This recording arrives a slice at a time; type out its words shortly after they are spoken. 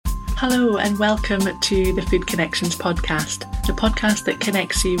Hello and welcome to the Food Connections podcast, the podcast that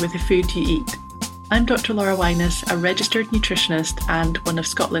connects you with the food you eat. I'm Dr. Laura Wyness, a registered nutritionist and one of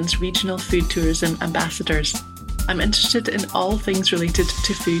Scotland's regional food tourism ambassadors. I'm interested in all things related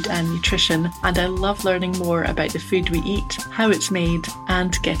to food and nutrition, and I love learning more about the food we eat, how it's made,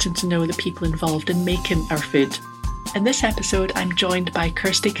 and getting to know the people involved in making our food. In this episode, I'm joined by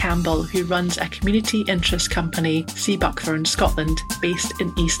Kirstie Campbell, who runs a community interest company, Buckthorn, Scotland, based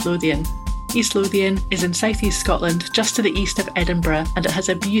in East Lothian. East Lothian is in southeast Scotland, just to the east of Edinburgh, and it has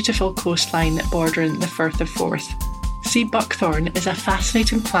a beautiful coastline bordering the Firth of Forth. Buckthorn is a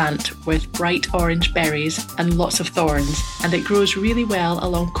fascinating plant with bright orange berries and lots of thorns, and it grows really well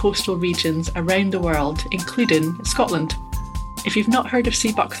along coastal regions around the world, including Scotland. If you've not heard of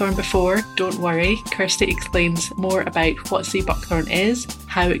buckthorn before, don't worry. Kirstie explains more about what buckthorn is,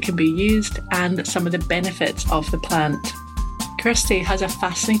 how it can be used, and some of the benefits of the plant. Kirstie has a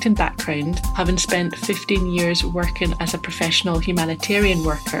fascinating background, having spent 15 years working as a professional humanitarian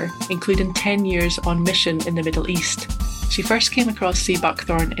worker, including 10 years on mission in the Middle East. She first came across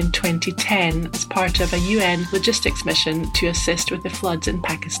buckthorn in 2010 as part of a UN logistics mission to assist with the floods in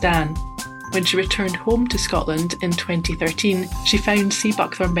Pakistan. When she returned home to Scotland in 2013, she found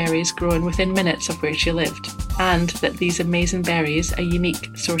buckthorn berries growing within minutes of where she lived, and that these amazing berries, a unique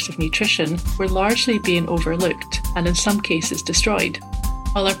source of nutrition, were largely being overlooked and in some cases destroyed.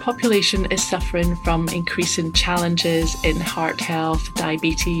 While our population is suffering from increasing challenges in heart health,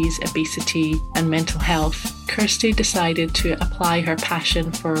 diabetes, obesity, and mental health, Kirstie decided to apply her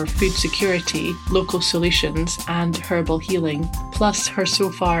passion for food security, local solutions, and herbal healing, plus her so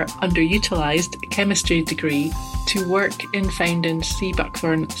far underutilised chemistry degree, to work in founding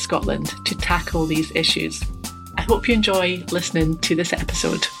Buckthorn Scotland to tackle these issues. I hope you enjoy listening to this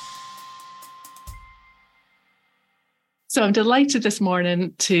episode. So I'm delighted this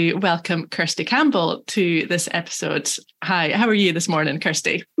morning to welcome Kirstie Campbell to this episode. Hi, how are you this morning,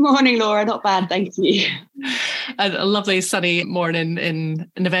 Kirstie? Morning, Laura. Not bad, thank you. A lovely sunny morning in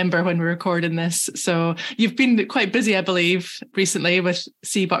November when we're recording this. So you've been quite busy, I believe, recently with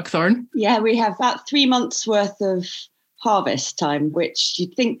buckthorn. Yeah, we have about 3 months worth of harvest time, which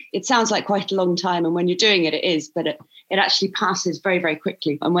you'd think it sounds like quite a long time. And when you're doing it, it is, but it actually passes very, very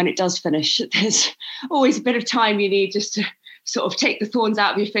quickly. And when it does finish, there's always a bit of time you need just to sort of take the thorns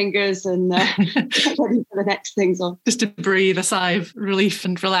out of your fingers and get ready for the next things on. Just to breathe a sigh of relief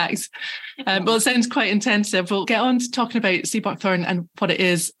and relax. Well, it sounds quite intensive. We'll get on to talking about buckthorn and what it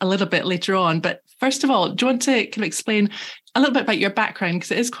is a little bit later on. But first of all, do you want to kind of explain a little bit about your background?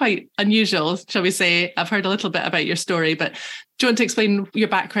 Because it is quite unusual, shall we say. I've heard a little bit about your story, but do you want to explain your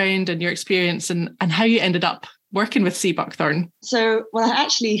background and your experience and how you ended up working with buckthorn? So, well, I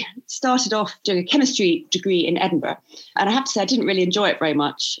actually started off doing a chemistry degree in Edinburgh. And I have to say, I didn't really enjoy it very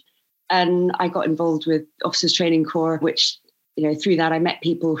much. And I got involved with Officers Training Corps, which, you know, through that I met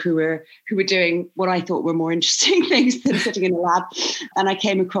people who were doing what I thought were more interesting things than sitting in a lab. And I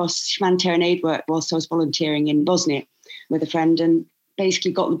came across humanitarian aid work whilst I was volunteering in Bosnia with a friend, and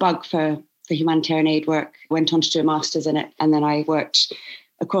basically got the bug for humanitarian aid work, went on to do a master's in it. And then I worked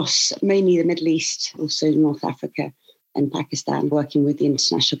across mainly the Middle East, also North Africa and Pakistan, working with the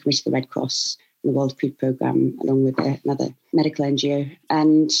International Committee of the Red Cross and the World Food Programme, along with another medical NGO.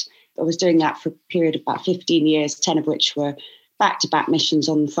 And I was doing that for a period of about 15 years, 10 of which were back-to-back missions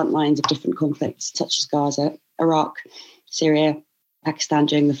on the front lines of different conflicts, such as Gaza, Iraq, Syria, Pakistan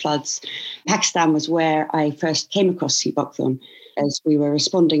during the floods. Pakistan was where I first came across buckthorn, as we were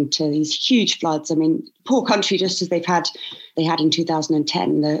responding to these huge floods. I mean, poor country, just as they had in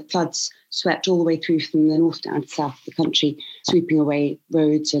 2010. The floods swept all the way through from the north down to south of the country, sweeping away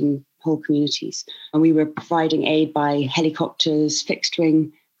roads and whole communities. And we were providing aid by helicopters,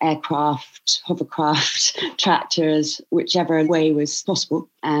 fixed-wing aircraft, hovercraft, tractors, whichever way was possible.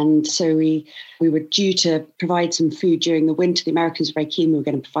 And so we were due to provide some food during the winter. The Americans were very keen we were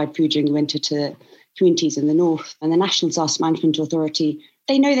going to provide food during the winter to communities in the north. And the National Disaster Management Authority,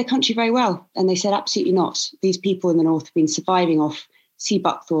 they know their country very well. And they said, absolutely not. These people in the north have been surviving off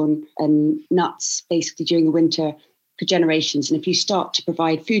buckthorn and nuts basically during the winter for generations. And if you start to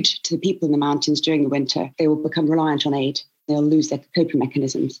provide food to the people in the mountains during the winter, they will become reliant on aid. They'll lose their coping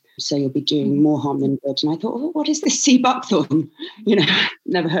mechanisms. So you'll be doing more harm than good. And I thought, well, what is this buckthorn? You know,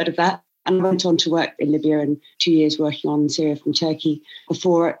 never heard of that. And I went on to work in Libya and 2 years working on Syria from Turkey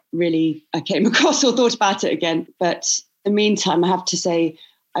before really I came across or thought about it again. But in the meantime, I have to say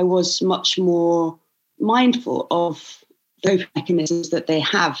I was much more mindful of the mechanisms that they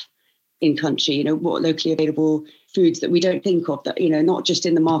have in country, you know, what locally available foods that we don't think of, that, you know, not just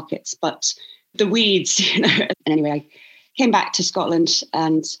in the markets, but the weeds, you know. And anyway, I came back to Scotland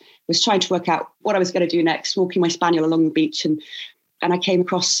and was trying to work out what I was going to do next, walking my spaniel along the beach. And I came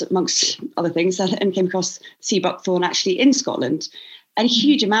across, amongst other things, and came across sea buckthorn actually in Scotland, and a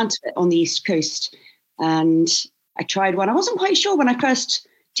huge amount of it on the east coast. And I tried one. I wasn't quite sure when I first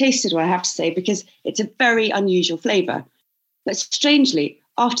tasted one, I have to say, because it's a very unusual flavour. But strangely,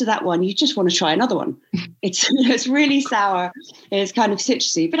 after that one, you just want to try another one. It's really sour. It's kind of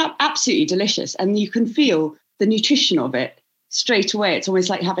citrusy, but absolutely delicious. And you can feel the nutrition of it straight away. It's almost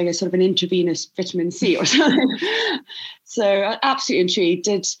like having a sort of an intravenous vitamin C or something. So absolutely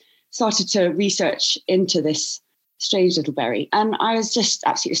intrigued, started to research into this strange little berry. And I was just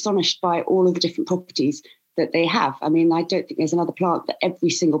absolutely astonished by all of the different properties that they have. I mean, I don't think there's another plant that every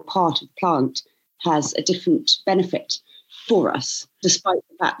single part of the plant has a different benefit for us, despite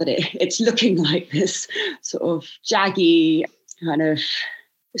the fact that it's looking like this sort of jaggy, kind of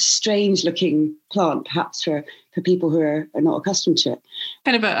strange looking plant, perhaps for people who are not accustomed to it.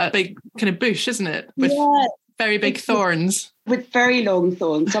 Kind of a big kind of bush, isn't it? With very big thorns. With very long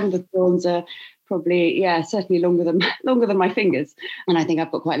thorns. Some of the thorns are probably, certainly longer than my fingers. And I think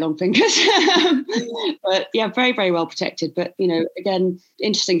I've got quite long fingers. But yeah, very, very well protected. But, again,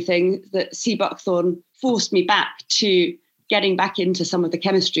 interesting thing that sea buckthorn forced me back to getting back into some of the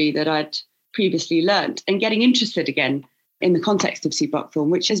chemistry that I'd previously learned and getting interested again in the context of sea buckthorn,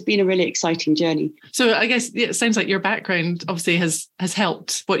 which has been a really exciting journey. So I guess it sounds like your background obviously has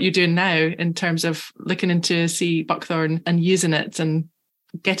helped what you're doing now in terms of looking into sea buckthorn and using it and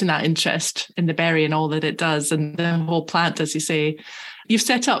getting that interest in the berry and all that it does and the whole plant, as you say. You've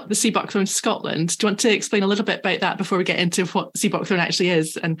set up the Sea Buckthorn Scotland. Do you want to explain a little bit about that before we get into what Sea Buckthorn actually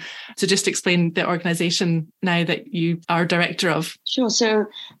is? And to just explain the organisation now that you are director of. Sure. So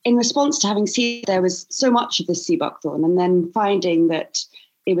in response to having seen there was so much of this sea buckthorn and then finding that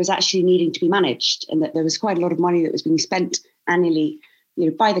it was actually needing to be managed and that there was quite a lot of money that was being spent annually,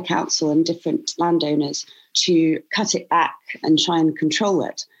 by the council and different landowners to cut it back and try and control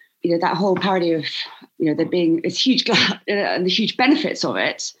it. That whole parody of, there being this huge and the huge benefits of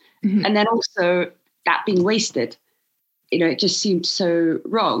it. Mm-hmm. And then also that being wasted, it just seemed so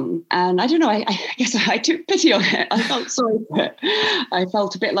wrong. And I don't know, I guess I took pity on it. I felt sorry for it. I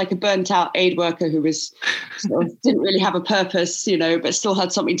felt a bit like a burnt out aid worker who was didn't really have a purpose, but still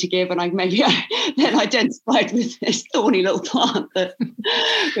had something to give. And I then identified with this thorny little plant that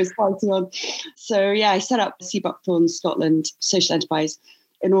was fighting on. So I set up Sea Buckthorn Scotland social enterprise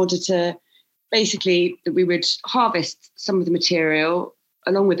in order to basically, we would harvest some of the material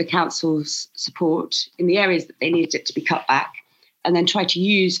along with the council's support in the areas that they needed it to be cut back, and then try to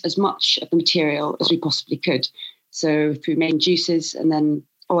use as much of the material as we possibly could. So through making juices and then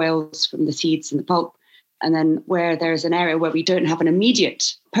oils from the seeds and the pulp. And then where there's an area where we don't have an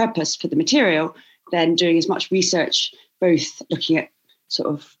immediate purpose for the material, then doing as much research, both looking at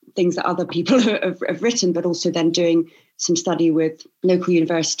sort of things that other people have written, but also then doing some study with local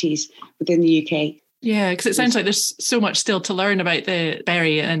universities within the UK. Yeah, because it sounds like there's so much still to learn about the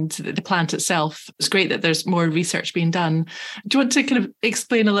berry and the plant itself. It's great that there's more research being done. Do you want to kind of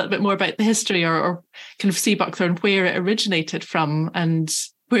explain a little bit more about the history or kind of sea buckthorn, where it originated from and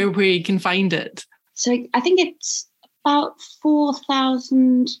where you can find it? So I think it's about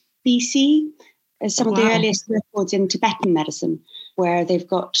 4,000 BC as some of the earliest records in Tibetan medicine, where they've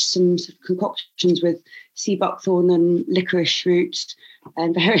got some sort of concoctions with sea buckthorn and licorice root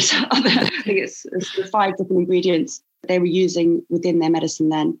and various other, I think it's 5 different ingredients they were using within their medicine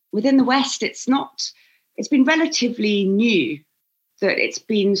then. Within the West, it's been relatively new that it's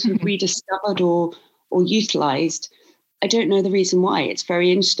been sort of rediscovered or utilised. I don't know the reason why. It's very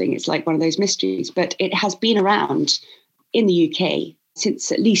interesting. It's like one of those mysteries, but it has been around in the UK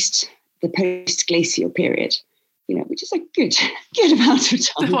since at least the post-glacial period, which is a good amount of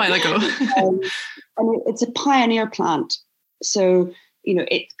time. A while ago. And it's a pioneer plant. So,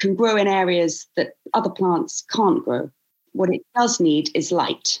 it can grow in areas that other plants can't grow. What it does need is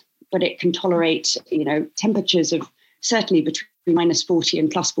light, but it can tolerate, temperatures of certainly between minus 40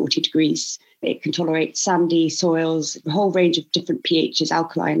 and plus 40 degrees. It can tolerate sandy soils, a whole range of different pHs,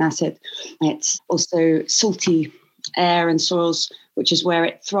 alkaline, acid. It's also salty air and soils, which is where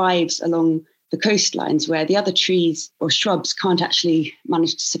it thrives along the coastlines, where the other trees or shrubs can't actually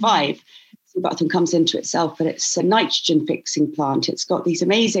manage to survive. Sea buckthorn comes into itself, but it's a nitrogen fixing plant. It's got these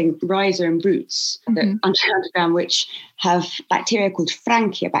amazing rhizome roots that underground, which have bacteria called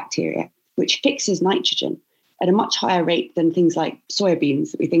Frankia bacteria, which fixes nitrogen at a much higher rate than things like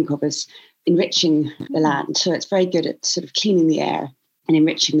soybeans that we think of as enriching the land. So it's very good at sort of cleaning the air and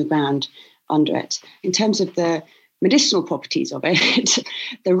enriching the ground under it. In terms of the medicinal properties of it,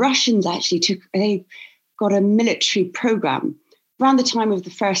 the Russians actually they got a military program around the time of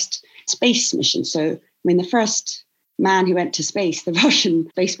the first space mission. So, the first man who went to space, the Russian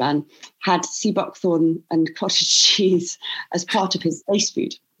spaceman, had sea buckthorn and cottage cheese as part of his space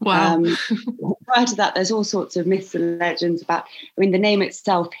food. Wow. Prior to that, there's all sorts of myths and legends about, the name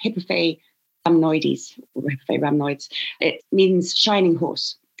itself, Hippophae rhamnoides, or Hippophae rhamnoids, it means shining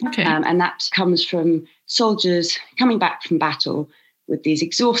horse. Okay. And that comes from soldiers coming back from battle with these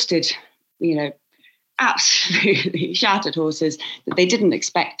exhausted, absolutely shattered horses that they didn't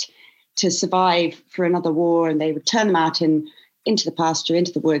expect to survive for another war, and they would turn them out into the pasture,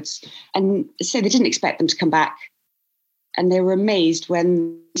 into the woods, and so they didn't expect them to come back. And they were amazed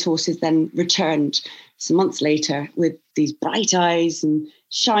when these horses then returned some months later with these bright eyes and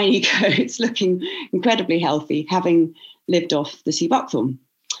shiny coats, looking incredibly healthy, having lived off the sea buckthorn.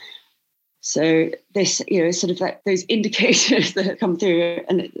 So this, sort of like those indicators that come through,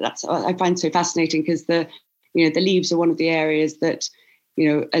 and that's what I find so fascinating, because the leaves are one of the areas that,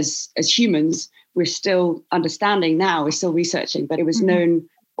 as humans, we're still understanding now, we're still researching, but it was known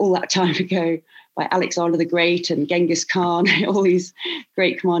all that time ago by Alexander the Great and Genghis Khan, all these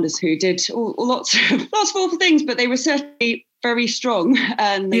great commanders who did lots of awful things, but they were certainly very strong,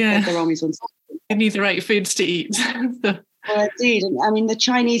 and they fed their armies on something. They need the right foods to eat. Well, indeed. And the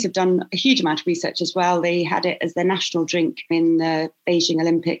Chinese have done a huge amount of research as well. They had it as their national drink in the Beijing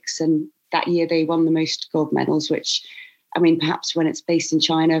Olympics, and that year they won the most gold medals, which, perhaps when it's based in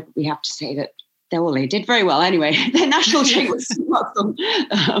China, we have to say that they did very well anyway. Their national drink was awesome,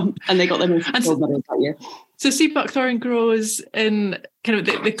 and they got the most gold medals that year. So sea buckthorn grows in kind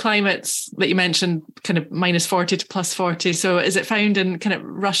of the climates that you mentioned, kind of -40 to +40. So is it found in kind of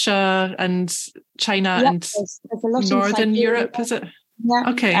Russia and China and there's a lot Northern Europe, is it? Yeah.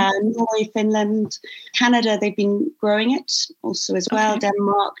 Okay. Norway, Finland, Canada, they've been growing it also as well. Okay.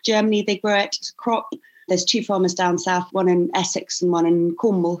 Denmark, Germany, they grow it as a crop. There's 2 farmers down south, one in Essex and one in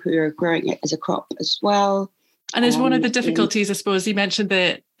Cornwall, who are growing it as a crop as well. And is one of the difficulties, I suppose, you mentioned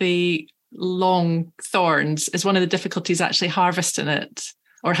the long thorns, is one of the difficulties actually harvesting it,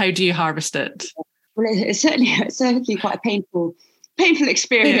 or how do you harvest it? Well, it's certainly quite a painful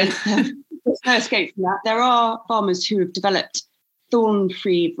experience. Yeah. There's no escape from that. There are farmers who have developed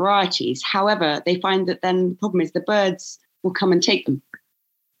thorn-free varieties. However, they find that then the problem is the birds will come and take them.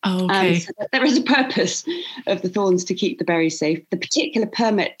 Oh, okay. So there is a purpose of the thorns to keep the berries safe. The particular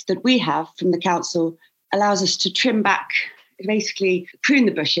permit that we have from the council allows us to trim back, basically prune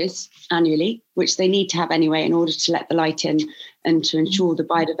the bushes annually, which they need to have anyway in order to let the light in and to ensure the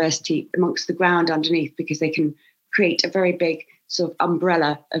biodiversity amongst the ground underneath, because they can create a very big sort of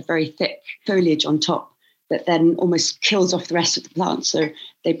umbrella of very thick foliage on top that then almost kills off the rest of the plant. So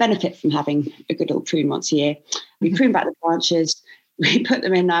they benefit from having a good old prune once a year. We prune back the branches. We put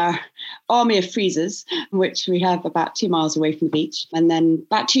them in our army of freezers, which we have about 2 miles away from the beach. And then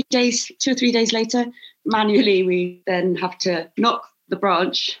about 2 or 3 days later, manually, we then have to knock the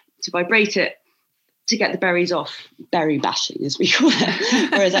branch to vibrate it to get the berries off. Berry bashing, as we call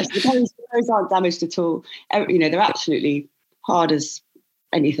it. Whereas actually the berries aren't damaged at all. They're absolutely hard as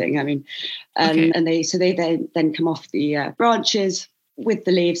anything. And they then come off the branches with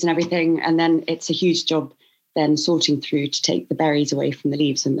the leaves and everything. And then it's a huge job then sorting through to take the berries away from the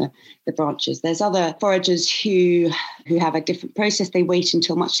leaves and the branches. There's other foragers who have a different process. They wait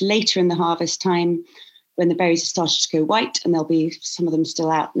until much later in the harvest time when the berries have started to go white, and there'll be some of them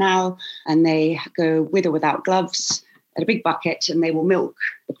still out now, and they go with or without gloves at a big bucket, and they will milk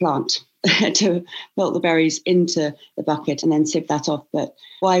the plant to milk the berries into the bucket and then sieve that off. But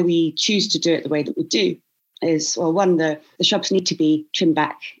why we choose to do it the way that we do is, well, one, the shrubs need to be trimmed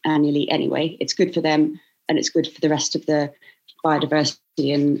back annually anyway. It's good for them, and it's good for the rest of the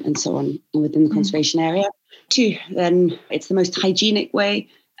biodiversity and so on within the conservation area. 2, then it's the most hygienic way,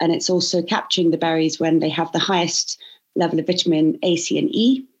 and it's also capturing the berries when they have the highest level of vitamin A, C, and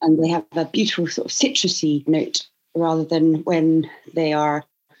E, and they have a beautiful sort of citrusy note, rather than when they are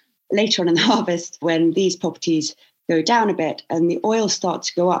later on in the harvest, when these properties go down a bit and the oils start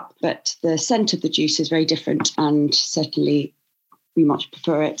to go up, but the scent of the juice is very different, and certainly we much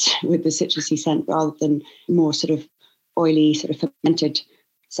prefer it with the citrusy scent rather than more sort of oily, sort of fermented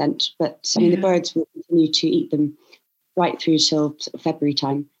scent. But the birds will continue to eat them right through till sort of February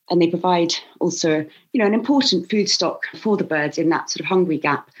time. And they provide also, an important food stock for the birds in that sort of hungry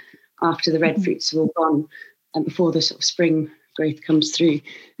gap after the red fruits are all gone and before the sort of spring growth comes through.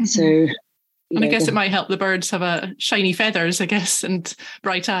 So, and I guess it might help the birds have a shiny feathers, I guess, and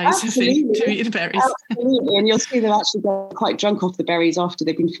bright eyes if they eat the berries. Absolutely, and you'll see them actually get quite drunk off the berries after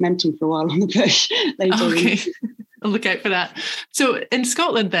they've been fermenting for a while on the bush later. Okay. I'll look out for that. So in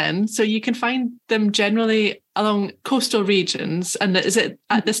Scotland then, so you can find them generally along coastal regions. And is it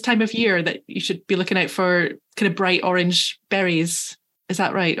at this time of year that you should be looking out for kind of bright orange berries? Is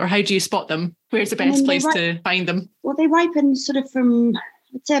that right? Or how do you spot them? Where's the best place to find them? Well, they ripen sort of from,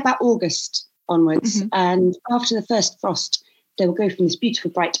 I'd say, about August onwards. And after the first frost, they will go from this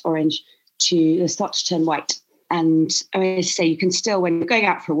beautiful bright orange to they'll start to turn white. And I mean, say you can still, when you're going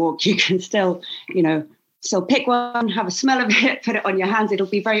out for a walk, you can still, still pick one, have a smell of it, put it on your hands. It'll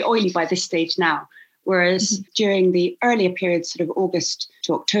be very oily by this stage now. Whereas during the earlier periods, sort of August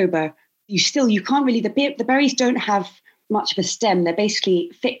to October, you can't really, the berries don't have much of a stem. They're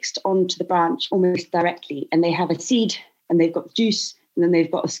basically fixed onto the branch almost directly. And they have a seed and they've got juice and then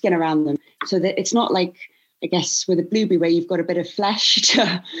they've got a skin around them. So that it's not like, I guess, with a blueberry where you've got a bit of flesh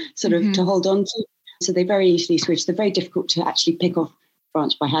to sort of to hold on to. So they very easily switch. They're very difficult to actually pick off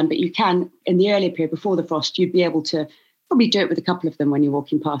branch by hand, but you can, in the earlier period before the frost, you'd be able to probably do it with a couple of them when you're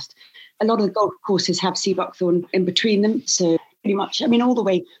walking past. A lot of the golf courses have sea buckthorn in between them. So pretty much, I mean, all the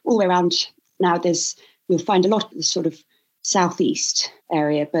way around now, you'll find a lot of the sort of southeast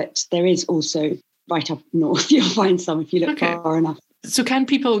area, but there is also right up north, you'll find some if you look far enough. So can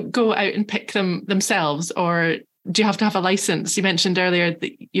people go out and pick them themselves, or do you have to have a license? You mentioned earlier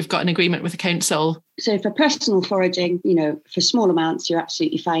that you've got an agreement with the council. So for personal foraging, for small amounts, you're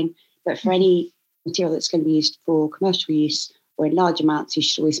absolutely fine. But for any material that's going to be used for commercial use or in large amounts, you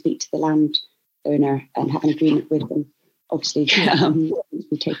should always speak to the landowner and have an agreement with them. Obviously,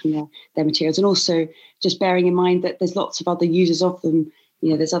 taking their materials. And also just bearing in mind that there's lots of other users of them.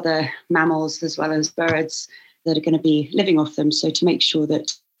 There's other mammals as well as birds that are going to be living off them. So to make sure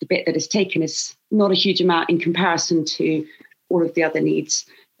that the bit that is taken is not a huge amount in comparison to all of the other needs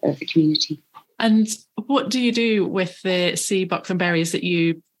of the community. And what do you do with the sea buckthorn berries that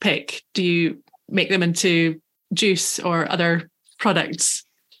you pick? Do you make them into juice or other products?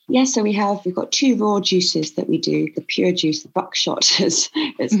 Yes, so we've got 2 raw juices that we do. The pure juice, the buckshot as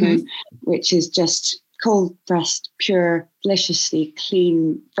it's known, which is just cold pressed, pure, deliciously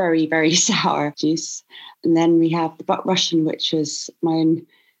clean, very, very sour juice. And then we have the buck Russian, which was my own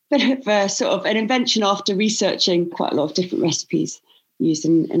bit of a sort of an invention after researching quite a lot of different recipes used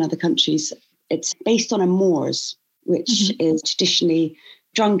in other countries. It's based on a Moors, which is traditionally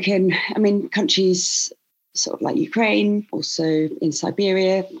drunk in, countries sort of like Ukraine, also in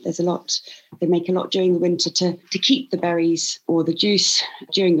Siberia. They make a lot during the winter to keep the berries or the juice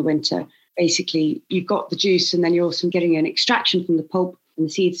during the winter. Basically, you've got the juice and then you're also getting an extraction from the pulp and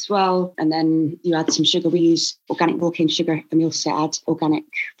the seeds as well. And then you add some sugar. We use organic raw cane sugar and we also add organic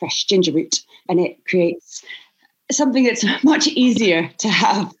fresh ginger root. And it creates something that's much easier to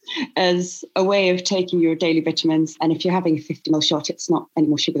have as a way of taking your daily vitamins. And if you're having a 50 ml shot, it's not any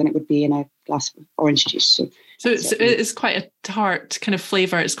more sugar than it would be in a glass of orange juice. So it's quite a tart kind of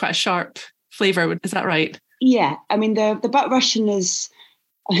flavour. It's quite a sharp flavour. Is that right? Yeah. I mean, the buck Russian is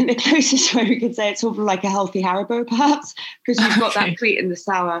the closest way we could say it's sort of like a healthy Haribo, perhaps, because you've got that sweet and the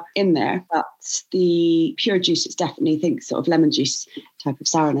sour in there. But the pure juice is definitely, I think, sort of lemon juice type of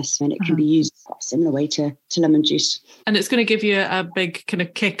sourness, and it can be used a similar way to lemon juice. And it's going to give you a big kind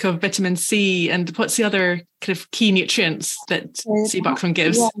of kick of vitamin C. And what's the other kind of key nutrients that sea buckthorn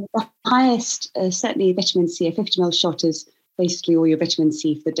gives? Yeah, the highest, certainly vitamin C, a 50 ml shot is basically all your vitamin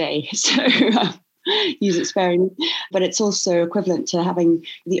C for the day. So use it sparingly. But it's also equivalent to having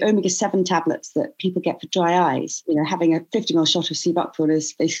the omega-7 tablets that people get for dry eyes. Having a 50 ml shot of sea buckthorn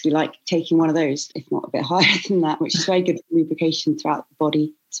is basically like taking one of those, if not a bit higher than that, which is very good for lubrication throughout the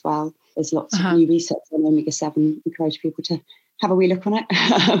body as well. There's lots of new research on omega-7. Encourage people to have a wee look on it.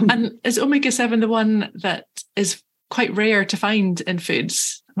 And is omega-7 the one that is quite rare to find in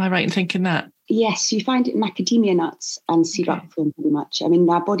foods? Am I right in thinking that? Yes, you find it in macadamia nuts and sea buckthorn pretty much. I mean,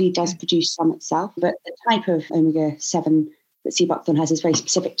 our body does produce some itself, but the type of omega-7 that sea buckthorn has is very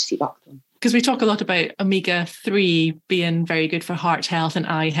specific to sea buckthorn. Because we talk a lot about omega-3 being very good for heart health and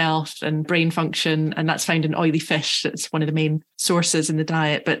eye health and brain function, and that's found in oily fish. That's one of the main sources in the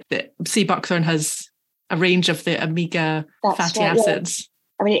diet. But the sea buckthorn has a range of the omega fatty acids.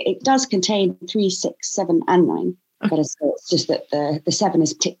 Yeah. I mean, it does contain 3, 6, 7 and 9. But it's just that the 7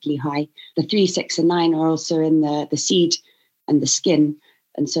 is particularly high. The 3, 6 and 9 are also in the seed and the skin.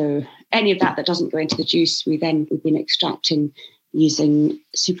 And so any of that doesn't go into the juice, we've been extracting using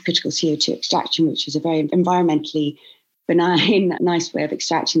supercritical CO2 extraction, which is a very environmentally benign, nice way of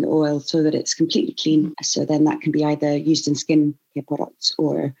extracting the oil so that it's completely clean. So then that can be either used in skin care products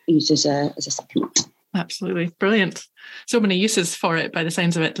or used as a supplement. Absolutely. Brilliant. So many uses for it by the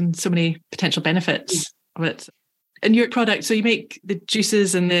sounds of it and so many potential benefits of it. And your product, so you make the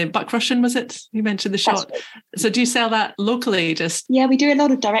juices and the Buckthorn, was it? You mentioned the shot. Right. So do you sell that locally just? Yeah, we do a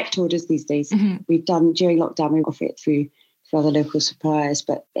lot of direct orders these days. We've done during lockdown, we offer it through other local suppliers,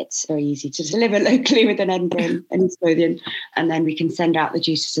 but it's very easy to deliver locally within Edinburgh and East Lothian. And then we can send out the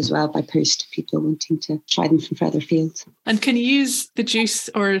juices as well by post to people wanting to try them from further afield. And can you use the juice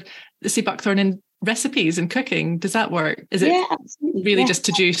or the sea buckthorn in recipes and cooking? Does that work? Is it really just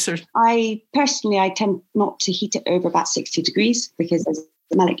to juice? Or I tend not to heat it over about 60 degrees because there's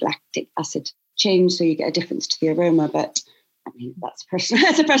the malic lactic acid change, so you get a difference to the aroma. But I mean, that's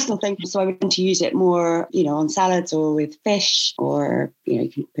a personal thing. So I would tend to use it more, on salads or with fish, or, you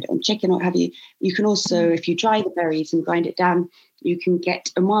can put it on chicken or what have you. You can also, if you dry the berries and grind it down, you can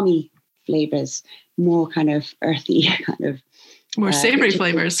get umami flavors, more kind of earthy, kind of more savoury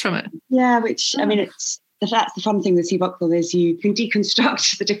flavours from it. Yeah, which, I mean, that's the fun thing with sea buckthorn is you can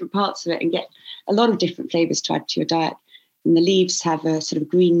deconstruct the different parts of it and get a lot of different flavours to add to your diet. And the leaves have a sort of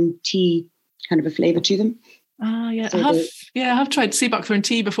green tea kind of a flavour to them. Yeah. So I have tried sea buckthorn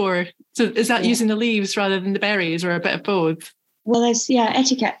tea before. So is that using the leaves rather than the berries, or a bit of both? Well, there's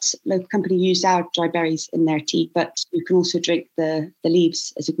Etiquette, local company, use our dry berries in their tea, but you can also drink the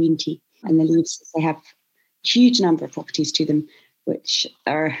leaves as a green tea. And the leaves, they have a huge number of properties to them, which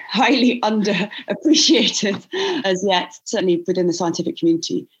are highly underappreciated as yet. Certainly within the scientific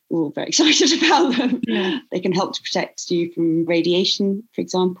community, we're all very excited about them. Yeah. They can help to protect you from radiation, for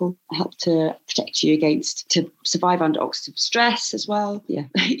example, help to protect you to survive under oxidative stress as well. Yeah,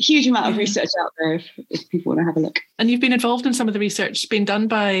 a huge amount of research out there if people want to have a look. And you've been involved in some of the research being done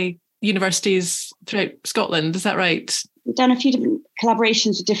by universities throughout Scotland, is that right? We've done a few different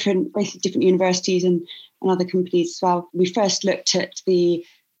collaborations with different universities and other companies as well. We first looked at the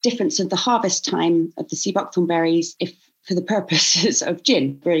difference of the harvest time of the sea buckthorn berries for the purposes of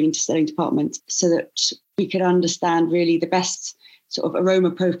gin, brewing and distilling department, so that we could understand really the best sort of aroma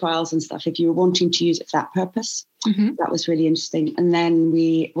profiles and stuff if you were wanting to use it for that purpose. That was really interesting. And then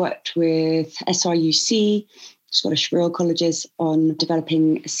we worked with SRUC, Scottish Rural Colleges, on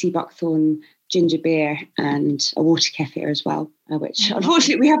developing a sea buckthorn ginger beer and a water kefir as well, which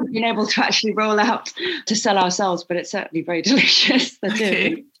unfortunately we haven't been able to actually roll out to sell ourselves, but it's certainly very delicious.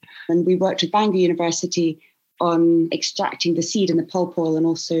 Okay. And we worked with Bangor University on extracting the seed and the pulp oil, and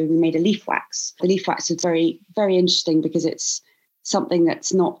also we made a leaf wax. The leaf wax is very, very interesting because it's something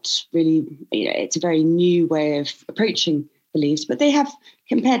that's not really, it's a very new way of approaching the leaves, but they have,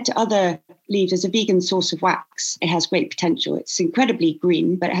 compared to other leaves, as a vegan source of wax, it has great potential. It's incredibly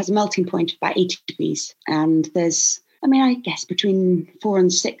green, but it has a melting point of about 80 degrees. And there's, I guess between 4 and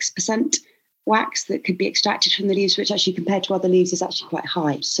 6% wax that could be extracted from the leaves, which actually compared to other leaves is actually quite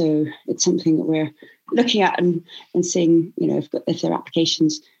high. So it's something that we're looking at and seeing, if there are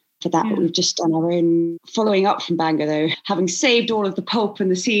applications for that. But we've just done our own following up from Bangor, though, having saved all of the pulp and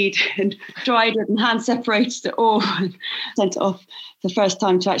the seed and dried it and hand separated it all and sent it off the first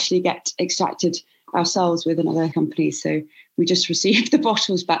time to actually get extracted ourselves with another company. So we just received the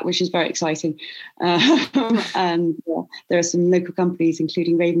bottles back, which is very exciting. And there are some local companies,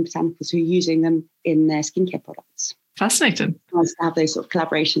 including Raven Botanicals, who are using them in their skincare products. Fascinating. Nice to have those sort of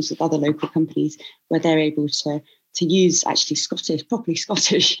collaborations with other local companies where they're able to use actually properly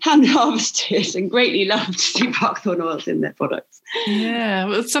Scottish hand harvested and greatly loved sea buckthorn oils in their products. Yeah,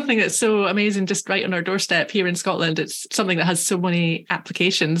 well, it's something that's so amazing just right on our doorstep here in Scotland. It's something that has so many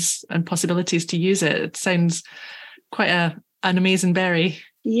applications and possibilities to use it. It sounds quite an amazing berry.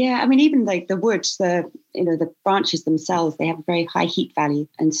 Yeah, even like the woods, the branches themselves, they have a very high heat value.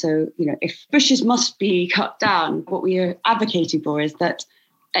 And so, if bushes must be cut down, what we are advocating for is that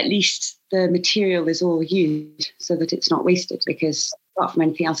at least the material is all used so that it's not wasted, because apart from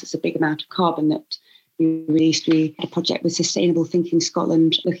anything else, it's a big amount of carbon that we released. We had a project with Sustainable Thinking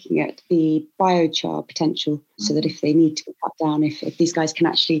Scotland looking at the biochar potential, so that if they need to be cut down, if these guys can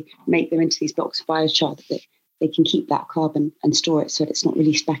actually make them into these blocks of biochar, that they can keep that carbon and store it so that it's not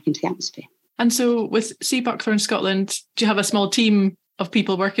released back into the atmosphere. And so with Sea Buckthorn Scotland, do you have a small team of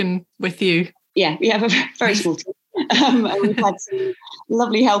people working with you? Yeah, we have a very small team. And we've had some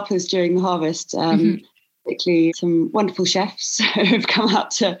lovely helpers during the harvest, particularly some wonderful chefs who've come out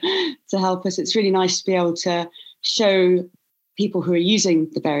to help us. It's really nice to be able to show people who are using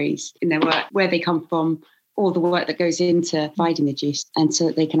the berries in their work where they come from, all the work that goes into providing the juice, and so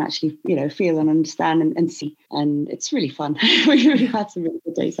that they can actually, feel and understand and see. And it's really fun. We've had some really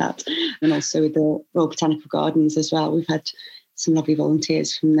good days out. And also with the Royal Botanical Gardens as well, we've had some lovely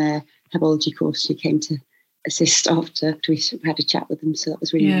volunteers from their herbology course who came to assist after we had a chat with them. So that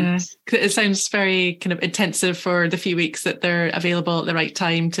was really nice. It sounds very kind of intensive for the few weeks that they're available at the right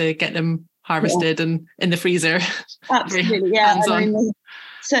time to get them harvested and in the freezer. Absolutely, yeah. And I mean,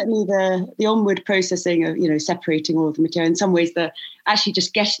 certainly the onward processing of, separating all of the material. In some ways, actually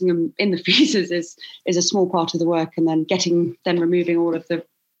just getting them in the freezers is a small part of the work, and then removing all of the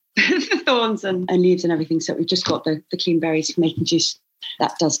thorns and leaves and everything. So we've just got the clean berries for making juice.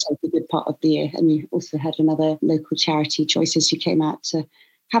 That does take a good part of the year. And we also had another local charity, Choices, who came out to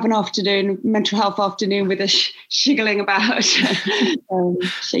have an afternoon, mental health afternoon, with us shiggling about,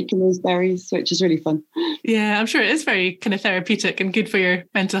 shaking those berries, which is really fun. Yeah, I'm sure it is very kind of therapeutic and good for your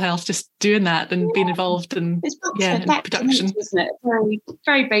mental health, just doing that and being involved in, in production. Nature, isn't it? Very,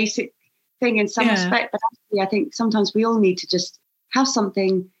 very basic thing in some respect, but actually I think sometimes we all need to just have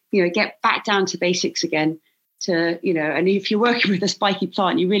something, get back down to basics again. And if you're working with a spiky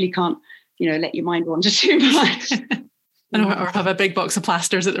plant, you really can't, let your mind wander too much. Or have a big box of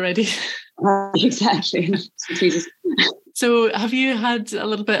plasters at the ready. Exactly. So have you had a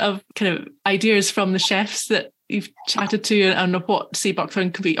little bit of kind of ideas from the chefs that you've chatted to on what sea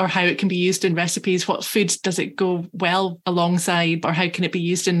buckthorn can be, or how it can be used in recipes? What foods does it go well alongside, or how can it be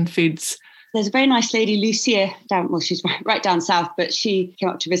used in foods? There's a very nice lady, Lucia, she's right down south, but she came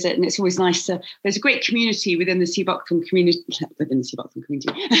up to visit, and it's always nice there's a great community within the sea buckthorn community.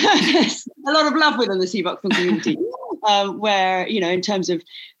 There's a lot of love within the sea buckthorn community, where, in terms of,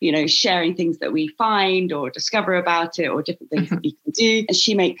 sharing things that we find or discover about it, or different things that we can do. And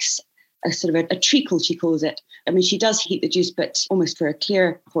she makes a sort of a treacle, she calls it. I mean, she does heat the juice, but almost for a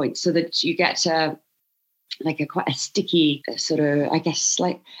clear point, so that you get quite a sticky sort of, I guess,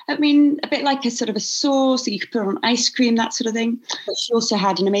 a bit like a sort of a sauce that you could put on ice cream, that sort of thing. But she also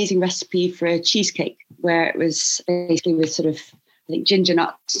had an amazing recipe for a cheesecake, where it was basically with sort of, I think, ginger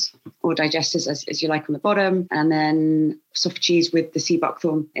nuts or digestives as you like on the bottom, and then soft cheese with the sea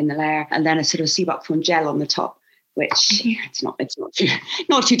buckthorn in the layer, and then a sort of sea buckthorn gel on the top, which it's not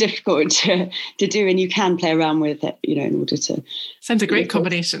too difficult to do, and you can play around with it, in order to. Sounds a great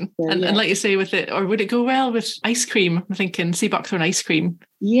combination. And like you say, with it, or would it go well with ice cream? I'm thinking sea buckthorn ice cream.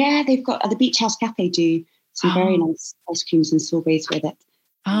 Yeah, they've got the Beach House Cafe do some very nice ice creams and sorbets with it.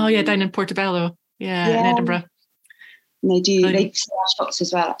 Oh yeah, down in Portobello, in Edinburgh. And they do they sell our shots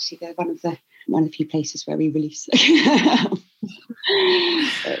as well. Actually, they're one of the few places where we release.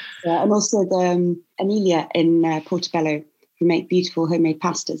 And also the Amelia in Portobello, who make beautiful homemade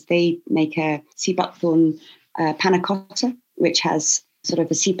pastas. They make a sea buckthorn panna cotta, which has sort of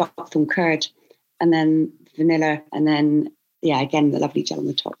a sea buckthorn curd, and then vanilla, and then again the lovely gel on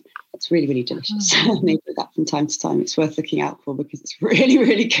the top. It's really, really delicious. And they do that from time to time. It's worth looking out for because it's really,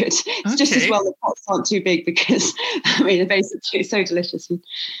 really good. It's just as well the pots aren't too big, because they're basically so delicious.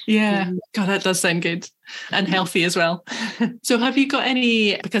 Yeah, God, that does sound good and healthy as well. So have you got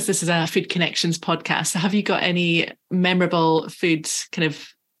any, because this is a Food Connections podcast, have you got any memorable food kind of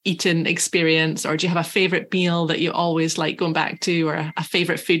eating experience, or do you have a favourite meal that you always like going back to, or a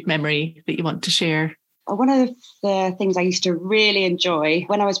favourite food memory that you want to share? One of the things I used to really enjoy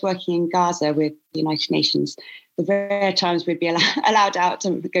when I was working in Gaza with the United Nations, the rare times we'd be allowed out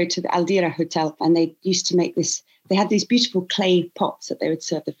to go to the Aldira Hotel, and they used to make they had these beautiful clay pots that they would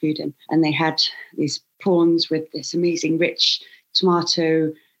serve the food in, and they had these prawns with this amazing rich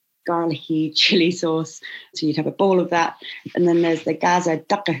tomato, garlicky chili sauce. So you'd have a bowl of that. And then there's the Gaza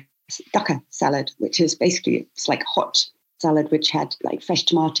dukkha salad, which is basically, it's like hot salad, which had like fresh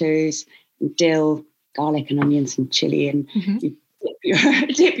tomatoes and dill, garlic and onions and chili, and you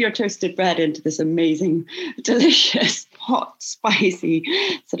dip your toasted bread into this amazing, delicious, hot, spicy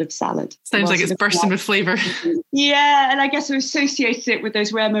sort of salad. Sounds like it's bursting with flavour. Yeah, and I guess I associated it with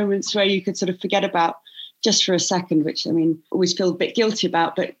those rare moments where you could sort of forget about just for a second, which always feel a bit guilty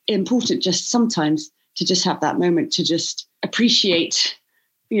about, but important just sometimes to just have that moment to just appreciate,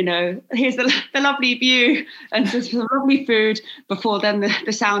 here's the lovely view and the lovely food before then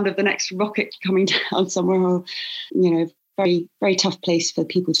the sound of the next rocket coming down somewhere, or, very, very tough place for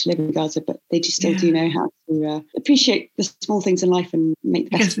people to live in Gaza, but they just still do know how to appreciate the small things in life and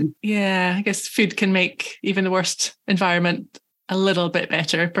make the best of them. Yeah, I guess food can make even the worst environment a little bit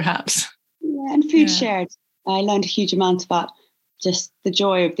better, perhaps. Yeah, and food shared. I learned a huge amount about just the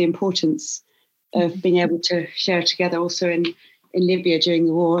joy of the importance of being able to share together, also in Libya during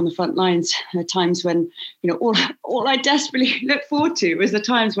the war on the front lines, times when, all I desperately looked forward to was the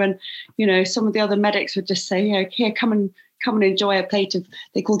times when, some of the other medics would just say, here, come and enjoy a plate of,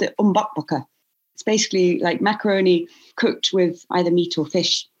 they called it umbakbaka. It's basically like macaroni cooked with either meat or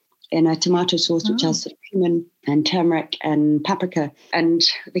fish in a tomato sauce, which has sort of cumin and turmeric and paprika. And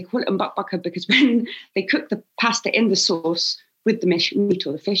they call it umbakbaka because when they cook the pasta in the sauce with the meat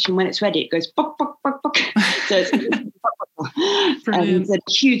or the fish, and when it's ready, it goes bok, bok, bok, bok. So it's a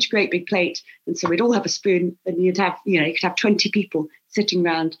huge, great big plate. And so we'd all have a spoon, and you could have 20 people sitting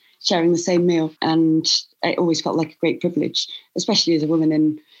around sharing the same meal. And it always felt like a great privilege, especially as a woman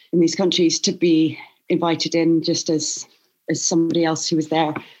in these countries, to be invited in just as somebody else who was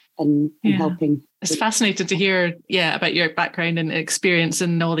there and helping. It's fascinating to hear, about your background and experience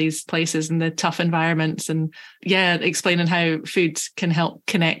in all these places and the tough environments, and explaining how food can help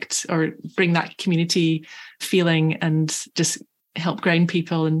connect or bring that community feeling and just help ground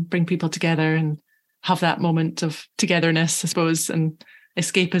people and bring people together and have that moment of togetherness, I suppose, and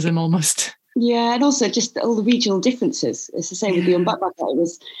escapism almost. Yeah, and also just all the regional differences. It's the same with the Umbakbaka.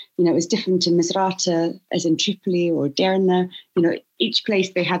 It was different in Misrata as in Tripoli or Derna. Each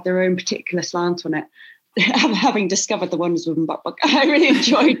place they had their own particular slant on it. Having discovered the wonders of Umbakbaka, I really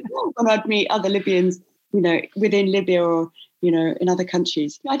enjoyed when I'd meet other Libyans, within Libya or in other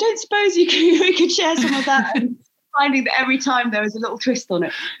countries. I don't suppose we could share some of that. And finding that every time there was a little twist on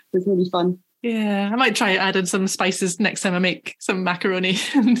it was really fun. Yeah, I might try adding some spices next time I make some macaroni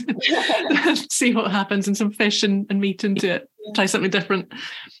and see what happens, and some fish and meat into it. Try something different.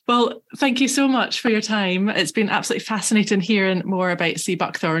 Well, thank you so much for your time. It's been absolutely fascinating hearing more about sea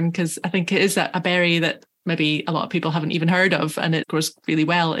buckthorn, because I think it is a berry that maybe a lot of people haven't even heard of, and it grows really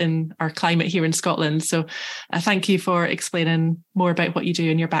well in our climate here in Scotland. So thank you for explaining more about what you do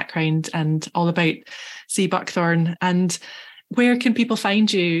and your background and all about sea buckthorn. And where can people find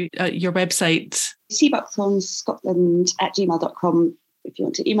you? Your website? seabuckthornscotland@gmail.com if you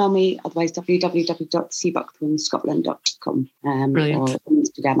want to email me. Otherwise, www.seabuckthornscotland.com. Brilliant. Or on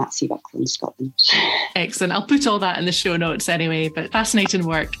Instagram @seabuckthornscotland. Excellent. I'll put all that in the show notes anyway. But fascinating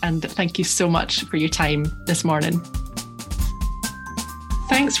work, and thank you so much for your time this morning.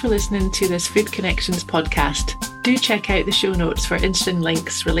 Thanks for listening to this Food Connections podcast. Do check out the show notes for interesting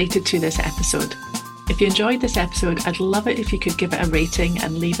links related to this episode. If you enjoyed this episode, I'd love it if you could give it a rating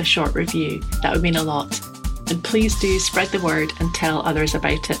and leave a short review. That would mean a lot. And please do spread the word and tell others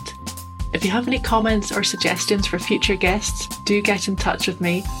about it. If you have any comments or suggestions for future guests, do get in touch with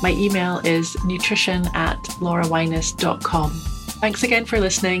me. My email is nutrition@laurawinus.com. Thanks again for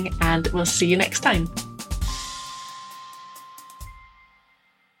listening, and we'll see you next time.